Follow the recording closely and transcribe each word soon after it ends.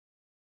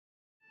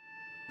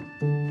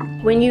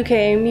When you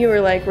came, you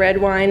were like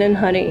red wine and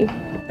honey,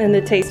 and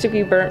the taste of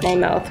you burnt my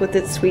mouth with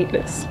its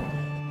sweetness.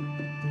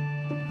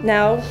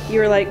 Now,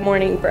 you are like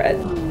morning bread,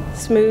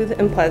 smooth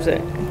and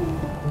pleasant.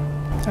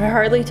 I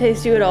hardly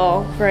taste you at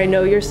all, for I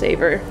know your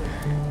savor,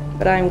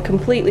 but I am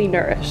completely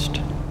nourished.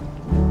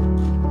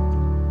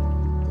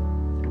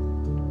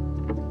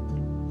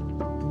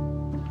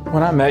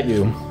 When I met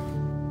you,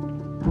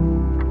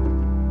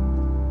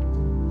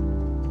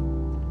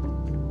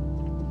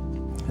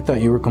 I thought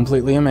you were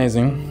completely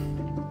amazing,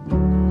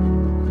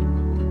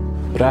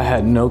 but I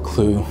had no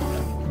clue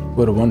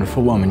what a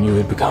wonderful woman you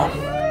would become.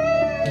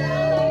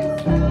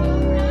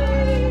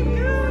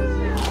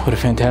 What a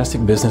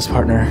fantastic business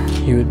partner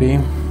you would be.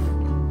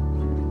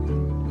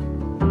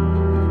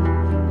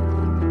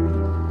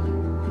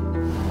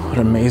 What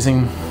an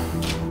amazing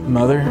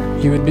mother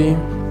you would be.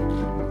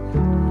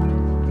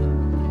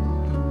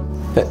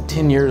 That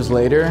 10 years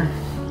later,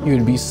 you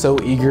would be so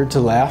eager to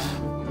laugh.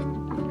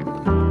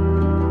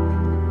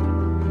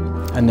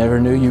 I never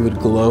knew you would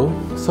glow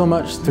so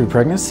much through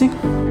pregnancy.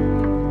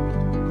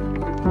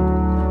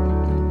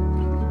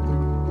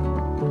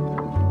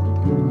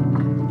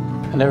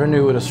 I never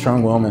knew what a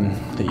strong woman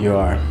that you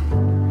are.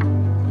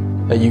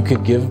 That you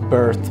could give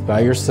birth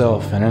by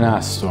yourself in an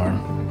ice storm.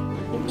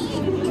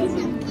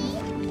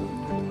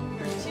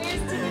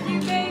 Cheers to the new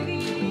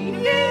baby!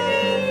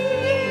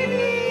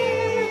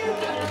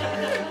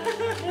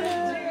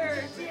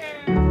 Cheers,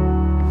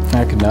 cheers.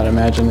 I could not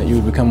imagine that you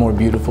would become more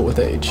beautiful with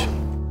age.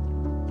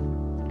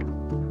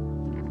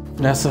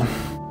 Vanessa,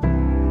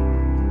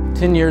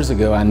 10 years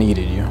ago I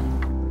needed you.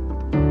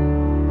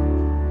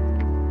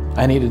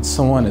 I needed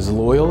someone as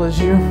loyal as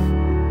you.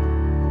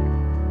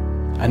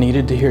 I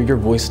needed to hear your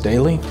voice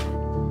daily.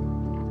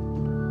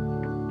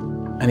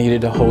 I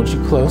needed to hold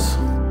you close.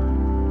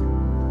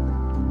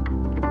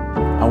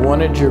 I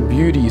wanted your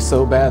beauty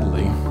so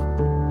badly,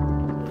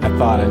 I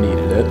thought I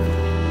needed it.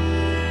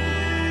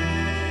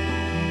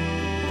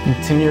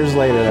 And 10 years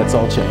later, that's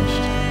all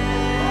changed.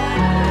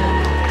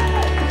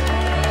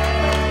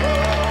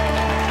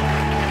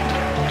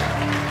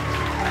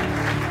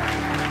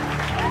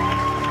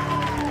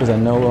 Because I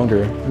no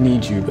longer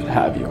need you, but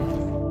have you.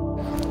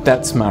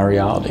 That's my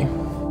reality.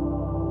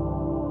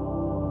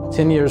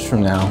 10 years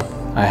from now,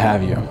 I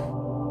have you.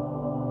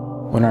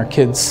 When our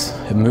kids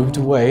have moved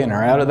away and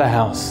are out of the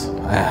house,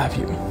 I have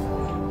you.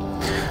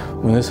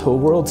 When this whole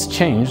world's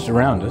changed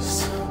around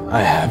us,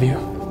 I have you.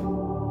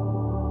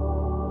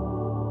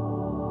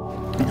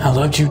 I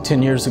loved you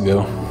 10 years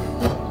ago,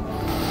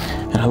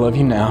 and I love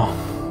you now,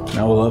 and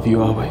I will love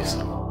you always.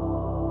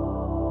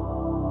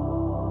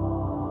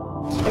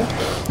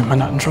 Am I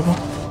not in trouble?